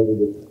myself and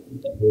wondered if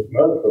it was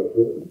not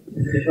appropriate.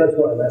 That's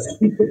why I'm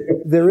asking.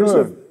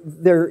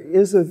 There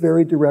is a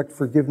very direct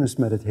forgiveness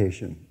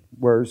meditation,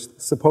 where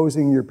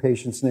supposing your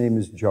patient's name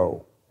is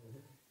Joe,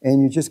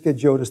 and you just get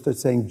Joe to start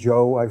saying,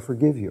 Joe, I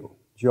forgive you.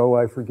 Joe,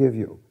 I forgive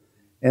you.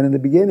 And in the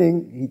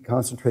beginning, he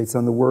concentrates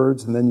on the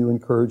words, and then you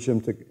encourage him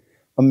to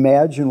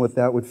imagine what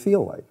that would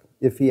feel like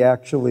if he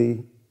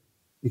actually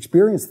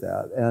experience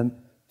that and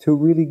to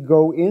really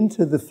go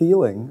into the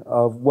feeling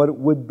of what it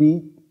would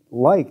be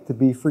like to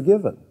be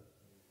forgiven.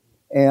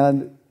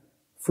 And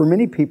for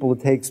many people, it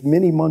takes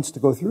many months to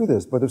go through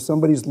this, but if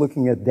somebody's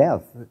looking at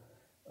death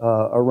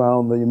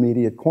around the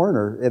immediate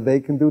corner, they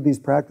can do these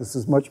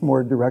practices much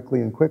more directly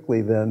and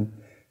quickly than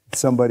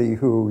somebody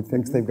who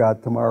thinks they've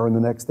got tomorrow and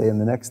the next day and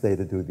the next day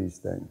to do these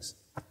things.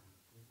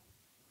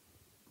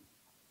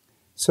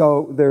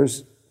 So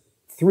there's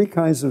three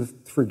kinds of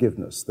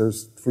forgiveness.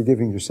 There's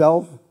forgiving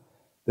yourself,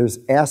 there's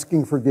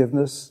asking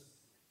forgiveness,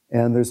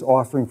 and there's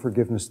offering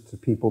forgiveness to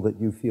people that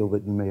you feel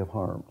that you may have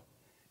harmed.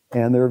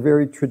 And they're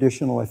very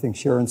traditional. I think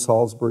Sharon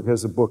Salzberg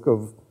has a book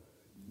of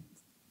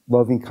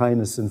loving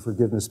kindness and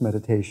forgiveness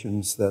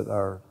meditations that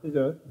are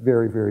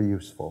very, very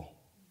useful.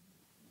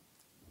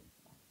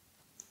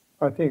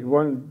 I think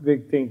one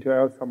big thing to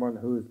ask someone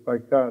who's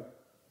like that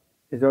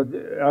is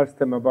to ask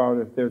them about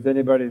if there's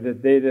anybody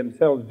that they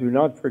themselves do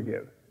not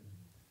forgive,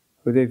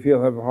 who they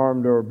feel have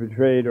harmed or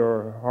betrayed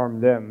or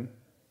harmed them,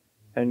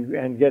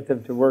 and get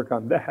them to work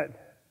on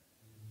that.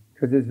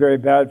 Because it's very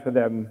bad for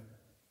them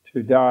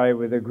to die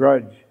with a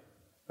grudge.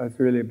 That's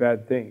really a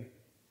bad thing.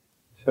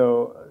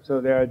 So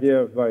the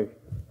idea of like,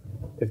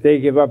 if they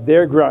give up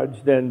their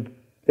grudge, then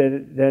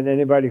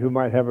anybody who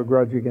might have a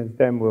grudge against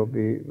them will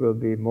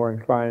be more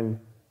inclined,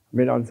 I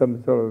mean, on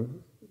some sort of,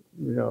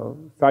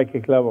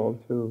 psychic level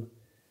to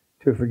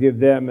forgive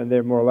them, and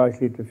they're more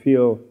likely to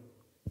feel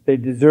they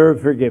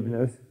deserve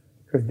forgiveness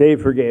because they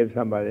forgave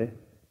somebody,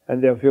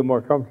 and they'll feel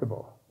more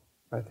comfortable,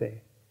 I think.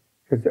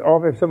 Because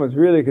often if someone's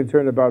really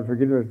concerned about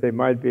forgiveness, they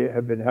might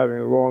have been having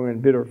a long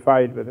and bitter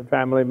fight with a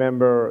family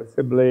member or a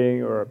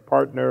sibling or a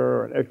partner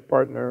or an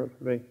ex-partner or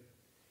something.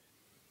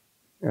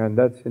 And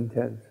that's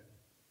intense.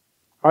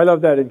 I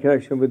love that in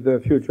connection with the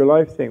future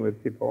life thing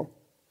with people,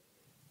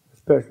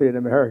 especially in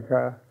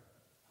America,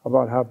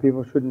 about how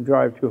people shouldn't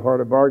drive too hard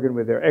a bargain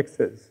with their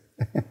exes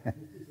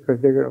because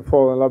they're going to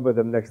fall in love with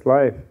them next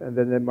life, and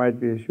then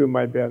the shoe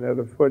might be on the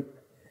other foot.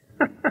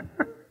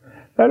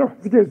 That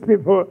always gives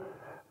people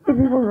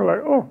are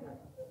like, oh.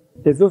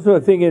 There's also a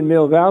thing in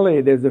Mill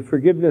Valley, there's a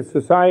forgiveness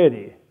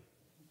society,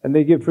 and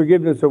they give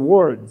forgiveness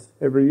awards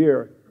every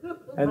year.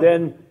 And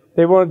then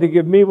they wanted to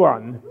give me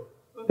one.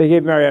 They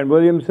gave Marianne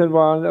Williamson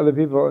one, other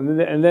people,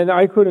 and then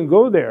I couldn't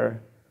go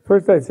there.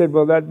 First I said,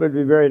 well, that would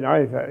be very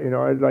nice,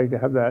 I'd like to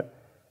have that.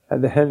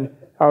 And then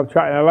I'll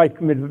try, I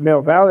like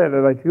Mill Valley, and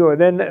I'd like to go.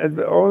 And then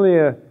only,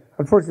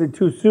 unfortunately,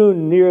 too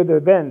soon near the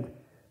event,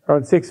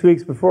 around 6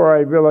 weeks before, I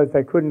realized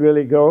I couldn't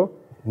really go.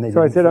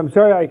 So I said, I'm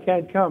sorry, I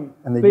can't come.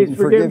 And they Please didn't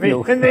forgive forgive me.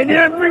 you. And they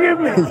didn't forgive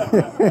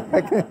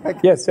me.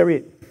 Yes,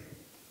 Sarit.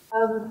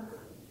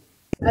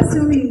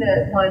 Assuming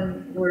that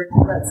one were to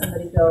let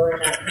somebody go in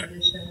that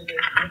condition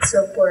and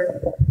so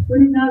forth,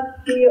 would it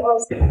not be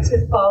also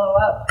to follow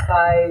up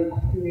by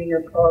doing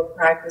a co-op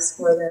practice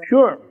for them?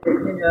 Sure.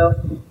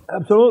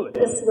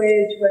 Absolutely.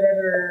 Assuage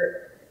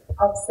whatever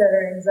upset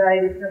or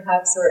anxiety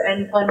perhaps, or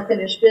any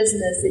unfinished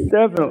business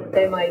that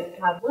they might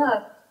have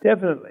left.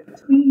 Definitely.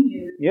 Between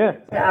you. Yeah.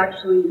 To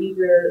actually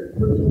either,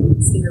 would you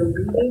consider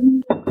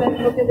reading the Book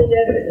of the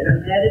Dead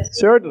or meditating?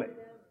 Certainly.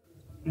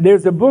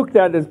 There's a book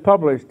that is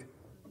published,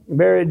 a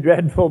very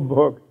dreadful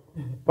book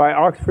by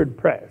Oxford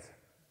Press,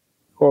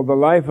 called The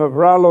Life of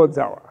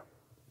Ralozawa.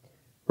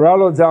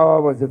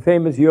 Ralozawa was a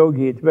famous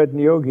yogi, Tibetan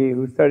yogi,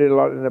 who studied a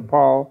lot in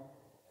Nepal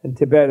and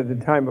Tibet at the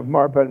time of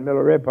Marpa and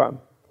Milarepa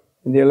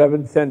in the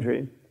 11th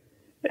century.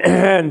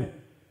 And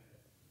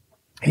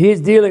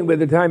he's dealing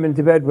with a time in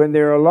Tibet when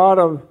there are a lot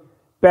of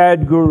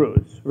bad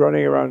gurus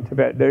running around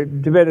Tibet.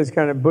 Tibet is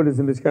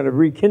Buddhism is kind of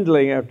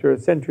rekindling after a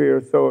century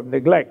or so of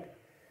neglect.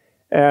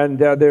 And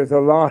there's a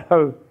lot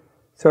of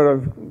sort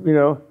of,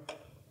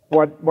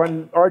 what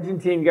one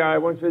Argentine guy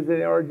once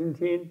visited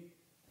Argentina,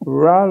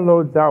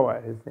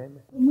 Ralozawa, his name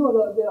is. No,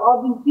 the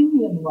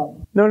Argentinian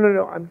one. No,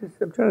 I'm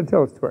trying to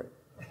tell a story.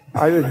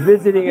 I was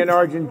visiting in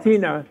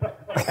Argentina,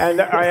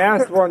 and I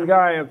asked one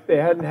guy if they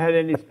hadn't had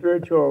any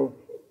spiritual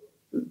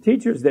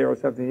teachers there or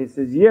something. He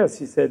says, yes.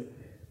 He said,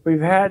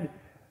 we've had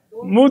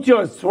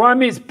muchos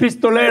Swamis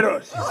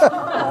Pistoleros.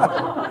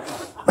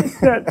 He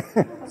said,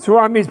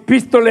 Swamis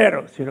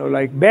Pistoleros,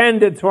 like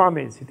bandit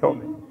Swamis, he told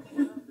me.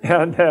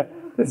 And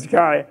this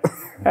guy,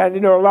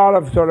 and a lot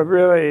of sort of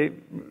really,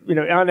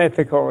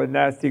 unethical and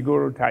nasty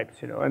guru types,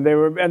 and they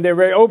were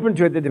very open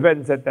to it, the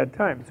Tibetans at that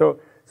time. So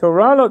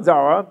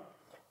Ralozawa,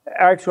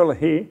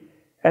 actually,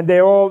 and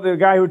the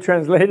guy who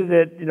translated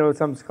it,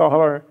 some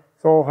scholar,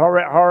 so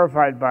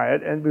horrified by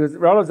it, and because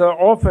Ralozawa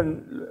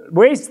often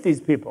wastes these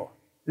people.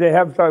 They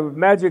have sort of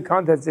magic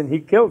contests, and he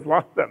kills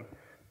lots of them.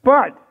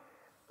 But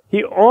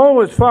he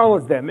always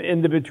follows them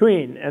in the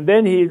between, and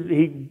then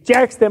he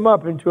jacks them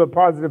up into a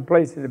positive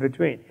place in the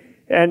between.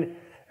 And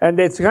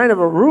it's kind of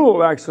a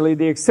rule, actually.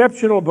 The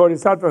exceptional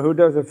bodhisattva who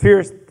does a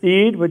fierce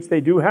deed, which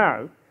they do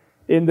have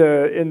in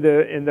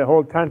the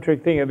whole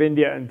tantric thing of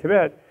India and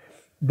Tibet,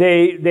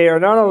 they are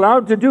not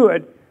allowed to do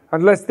it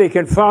unless they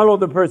can follow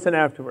the person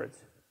afterwards.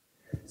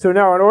 So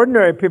now, in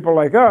ordinary people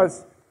like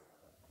us,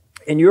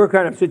 in your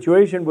kind of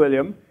situation,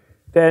 William,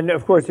 then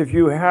of course, if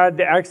you had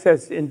the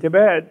access in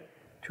Tibet,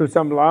 to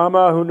some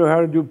lama who knew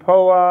how to do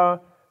poa,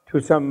 to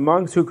some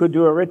monks who could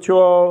do a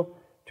ritual,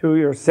 to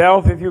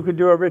yourself if you could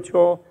do a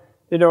ritual.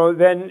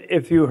 Then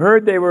if you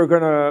heard they were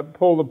going to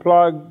pull the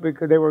plug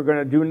because they were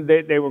going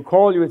to they would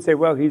call you and say,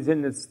 well, he's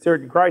in this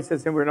certain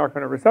crisis and we're not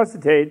going to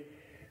resuscitate,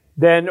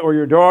 then, or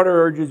your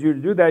daughter urges you to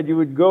do that, you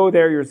would go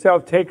there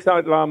yourself, take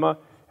that lama,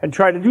 and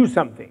try to do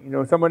something.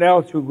 Someone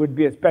else who would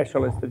be a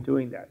specialist at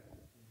doing that.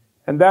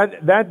 And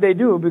that they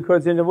do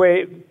because in a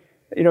way,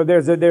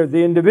 there's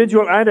the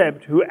individual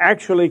adept who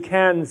actually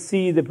can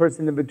see the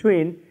person in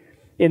between.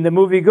 In the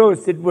movie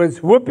Ghost, it was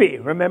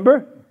Whoopi,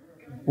 remember?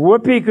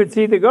 Whoopi could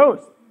see the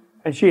ghost.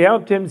 And she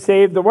helped him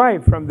save the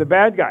wife from the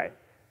bad guy,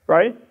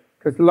 right?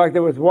 Because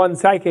there was one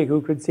psychic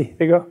who could see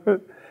the ghost.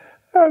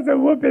 That was a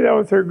Whoopi, that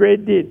was her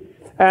great deed.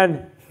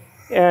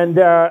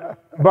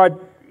 But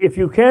if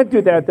you can't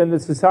do that, then the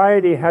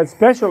society has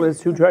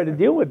specialists who try to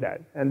deal with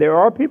that. And there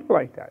are people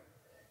like that.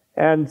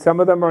 And some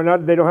of them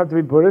they don't have to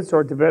be Buddhists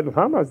or Tibetan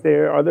lamas.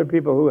 There are other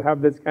people who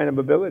have this kind of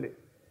ability.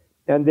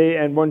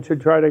 And one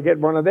should try to get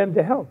one of them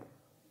to help.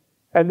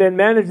 And then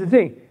manage the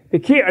thing.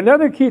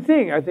 Another key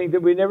thing, I think,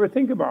 that we never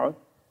think about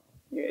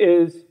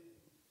is,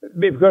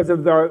 because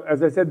of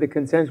as I said, the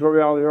consensual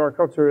reality of our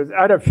culture, is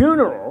at a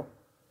funeral,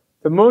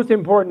 the most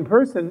important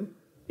person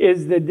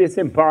is the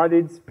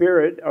disembodied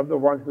spirit of the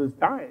one who's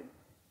died.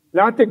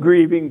 Not the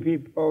grieving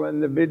people,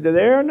 and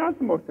they are not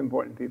the most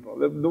important people.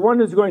 The one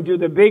who's going through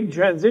the big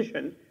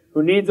transition,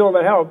 who needs all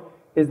the help,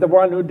 is the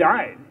one who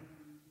died.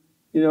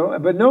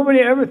 But nobody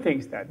ever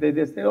thinks that. They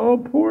just say, oh,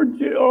 poor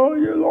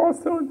you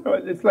lost so-and-so.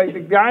 It's like the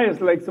guy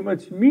is like so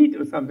much meat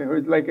or something, or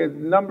it's like a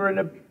number in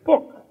a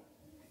book.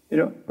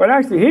 But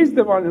actually he's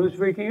the one who's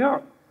freaking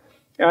out.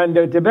 And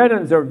the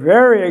Tibetans are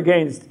very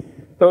against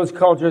those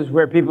cultures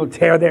where people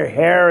tear their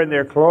hair and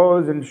their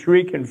clothes and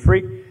shriek and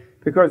freak,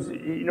 because,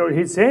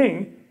 he's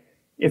saying,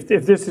 if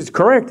this is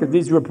correct, if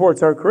these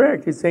reports are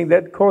correct, he's saying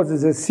that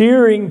causes a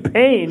searing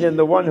pain in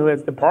the one who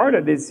has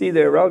departed. They see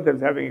their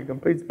relatives having a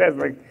complete spasm,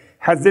 like,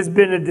 has this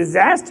been a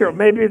disaster?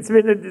 Maybe it's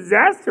been a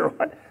disaster.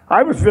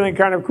 I was feeling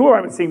kind of cool. I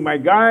was seeing my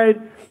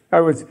guide.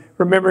 I was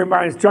remembering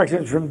my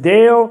instructions from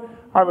Dale.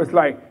 I was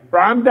like,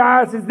 Ram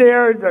Dass is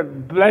there, the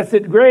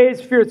blessed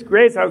grace, fierce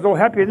grace. I was all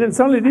happy. And then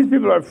suddenly these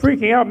people are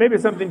freaking out. Maybe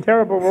something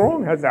terrible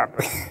wrong has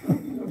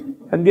happened.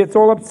 And gets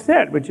all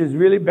upset, which is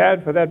really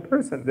bad for that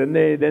person.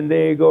 Then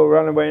they go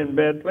run away in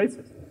bad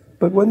places.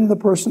 But wouldn't the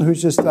person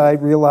who's just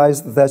died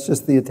realize that that's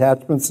just the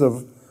attachments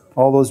of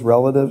all those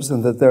relatives,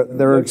 and that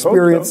their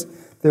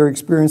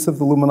experience of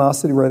the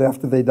luminosity right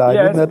after they died,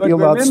 yes, wouldn't that be a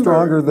lot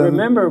stronger than...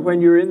 Remember,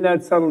 when you're in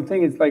that subtle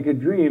thing, it's like a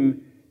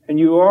dream, and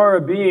you are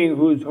a being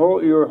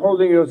you're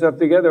holding yourself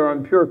together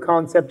on pure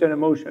concept and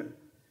emotion.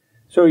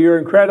 So you're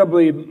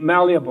incredibly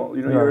malleable,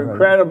 you're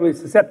incredibly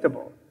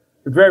susceptible.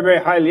 You're very,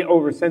 very highly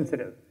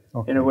oversensitive,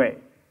 in a way.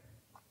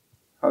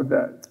 How's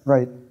that?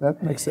 Right,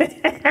 that makes sense.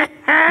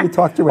 You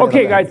talked your way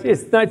Okay, guys,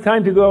 it's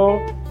time to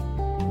go.